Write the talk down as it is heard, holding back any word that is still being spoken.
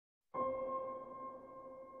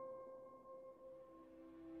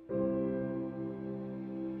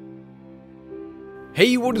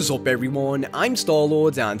Hey, what is up everyone, I'm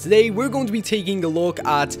Starlord and today we're going to be taking a look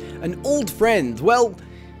at an old friend. Well,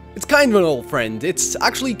 it's kind of an old friend, it's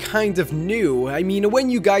actually kind of new. I mean, when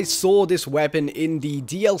you guys saw this weapon in the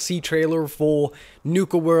DLC trailer for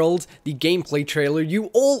Nuka World, the gameplay trailer, you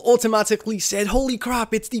all automatically said, holy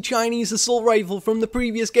crap, it's the Chinese assault rifle from the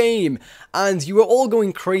previous game. And you were all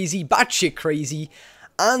going crazy, batshit crazy.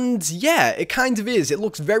 And yeah, it kind of is. It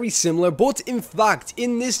looks very similar, but in fact,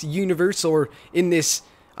 in this universe, or in this,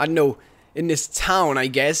 I don't know, in this town, I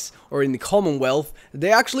guess, or in the Commonwealth,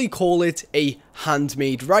 they actually call it a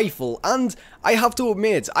handmade rifle. And I have to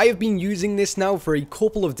admit, I have been using this now for a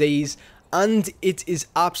couple of days, and it is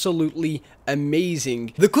absolutely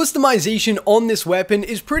amazing. The customization on this weapon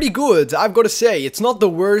is pretty good, I've got to say. It's not the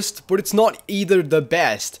worst, but it's not either the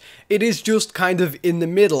best. It is just kind of in the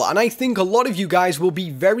middle, and I think a lot of you guys will be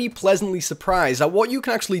very pleasantly surprised at what you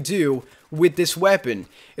can actually do with this weapon.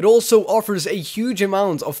 It also offers a huge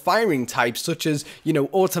amount of firing types such as, you know,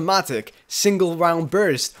 automatic, single round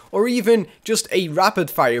burst, or even just a rapid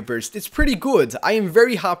fire burst. It's pretty good. I am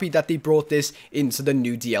very happy that they brought this into the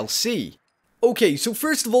new DLC. Okay, so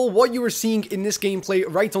first of all, what you are seeing in this gameplay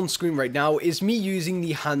right on screen right now is me using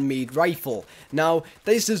the handmade rifle. Now,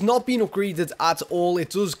 this has not been upgraded at all.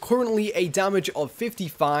 It does currently a damage of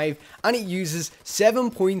 55 and it uses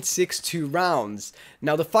 7.62 rounds.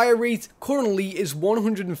 Now, the fire rate currently is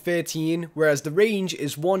 113, whereas the range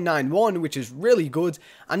is 191, which is really good,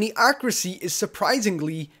 and the accuracy is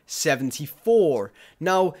surprisingly 74.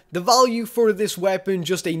 Now, the value for this weapon,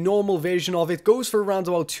 just a normal version of it, goes for around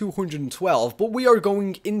about 212, but we are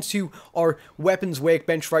going into our weapons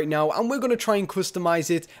workbench right now, and we're going to try and customize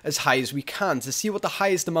it as high as we can to see what the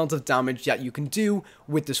highest amount of damage that you can do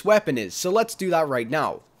with this weapon is. So let's do that right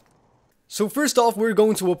now. So first off, we're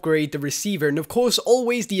going to upgrade the receiver, and of course,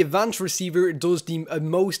 always the advanced receiver does the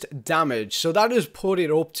most damage, so that has put it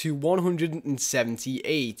up to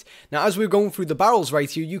 178. Now, as we're going through the barrels right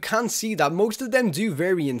here, you can see that most of them do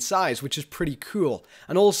vary in size, which is pretty cool.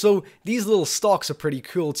 And also, these little stocks are pretty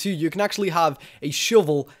cool too. You can actually have a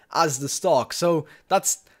shovel as the stock, so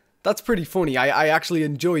that's pretty funny. I actually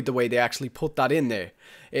enjoyed the way they actually put that in there.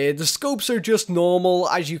 The scopes are just normal,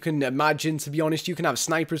 as you can imagine, to be honest. You can have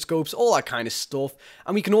sniper scopes, all that kind of stuff.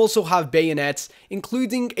 And we can also have bayonets,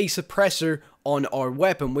 including a suppressor on our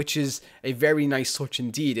weapon, which is a very nice touch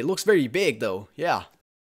indeed. It looks very big though, yeah.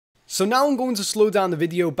 So now I'm going to slow down the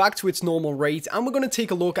video back to its normal rate, and we're going to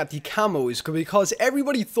take a look at the camos, because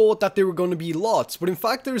everybody thought that there were going to be lots, but in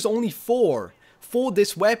fact there's only 4. For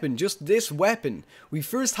this weapon, just this weapon. We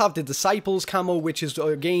first have the Disciples camo, which is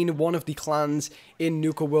again one of the clans in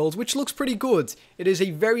Nuka World, which looks pretty good. It is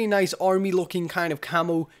a very nice army looking kind of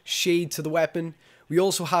camo shade to the weapon. We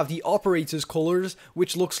also have the Operators colors,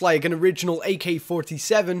 which looks like an original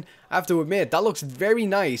AK-47. I have to admit, that looks very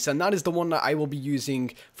nice, and that is the one that I will be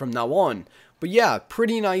using from now on. But yeah,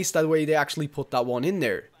 pretty nice that way they actually put that one in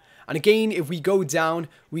there. And again, if we go down,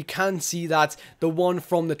 we can see that the one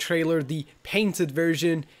from the trailer, the painted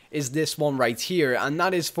version, is this one right here. And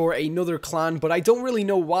that is for another clan, but I don't really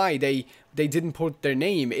know why they didn't put their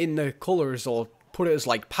name in the colors or put it as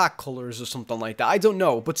like pack colors or something like that. I don't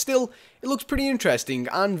know, but still, it looks pretty interesting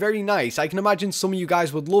and very nice. I can imagine some of you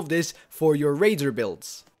guys would love this for your Raider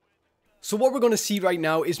builds. So what we're going to see right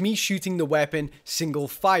now is me shooting the weapon single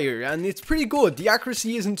fire, and it's pretty good. The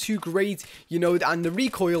accuracy isn't too great, you know, and the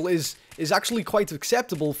recoil is actually quite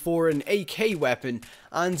acceptable for an AK weapon.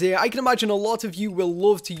 And I can imagine a lot of you will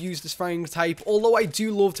love to use this firing type, although I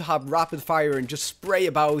do love to have rapid fire and just spray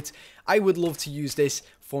about. I would love to use this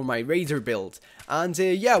for my Raider build. And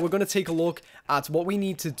yeah, we're going to take a look at what we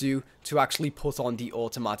need to do to actually put on the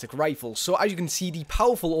automatic rifle. So as you can see, the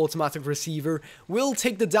powerful automatic receiver will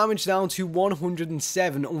take the damage down to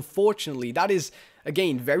 107. Unfortunately, that is,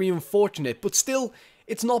 again, very unfortunate, but still,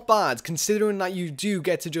 it's not bad, considering that you do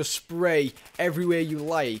get to just spray everywhere you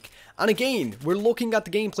like. And again, we're looking at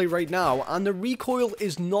the gameplay right now, and the recoil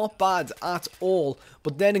is not bad at all.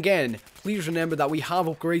 But then again, please remember that we have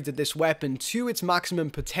upgraded this weapon to its maximum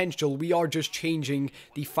potential. We are just changing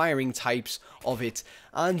the firing types of it.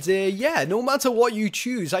 And yeah, no matter what you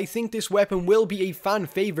choose, I think this weapon will be a fan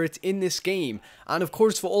favorite in this game. And of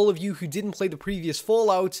course, for all of you who didn't play the previous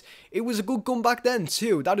Fallout, it was a good gun back then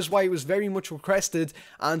too. That is why it was very much requested.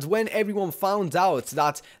 And when everyone found out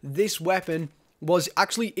that this weapon was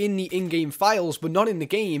actually in the in-game files but not in the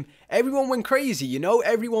game, everyone went crazy, you know.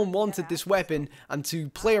 Everyone wanted this weapon and to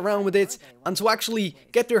play around with it and to actually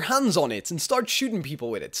get their hands on it and start shooting people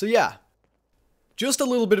with it. So yeah, just a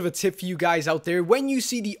little bit of a tip for you guys out there: when you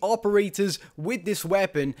see the operators with this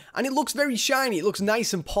weapon and it looks very shiny, it looks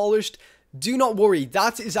nice and polished, do not worry,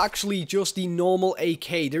 that is actually just the normal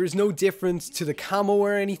AK. There is no difference to the camo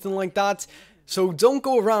or anything like that. So don't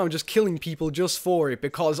go around just killing people just for it,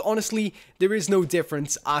 because honestly, there is no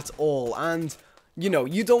difference at all. And, you know,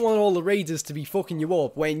 you don't want all the raiders to be fucking you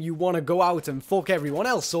up when you want to go out and fuck everyone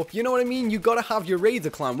else up, you know what I mean? You gotta have your raider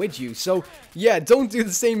clan with you. So, yeah, don't do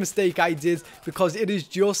the same mistake I did, because it is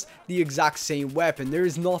just the exact same weapon. There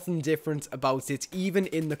is nothing different about it, even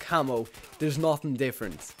in the camo, there's nothing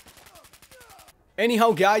different.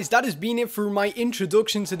 Anyhow guys, that has been it for my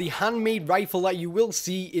introduction to the handmade rifle that you will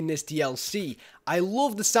see in this DLC. I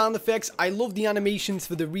love the sound effects, I love the animations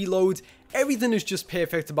for the reload, everything is just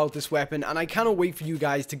perfect about this weapon and I cannot wait for you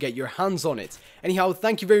guys to get your hands on it. Anyhow,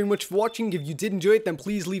 thank you very much for watching. If you did enjoy it, then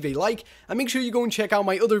please leave a like and make sure you go and check out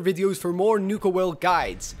my other videos for more Nuka World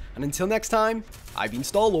guides. And until next time, I've been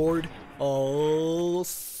Starlord. I'll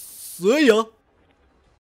see ya!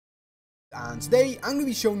 And today, I'm going to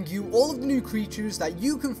be showing you all of the new creatures that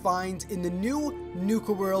you can find in the new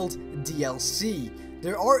Nuka World DLC.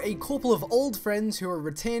 There are a couple of old friends who are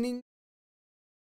returning.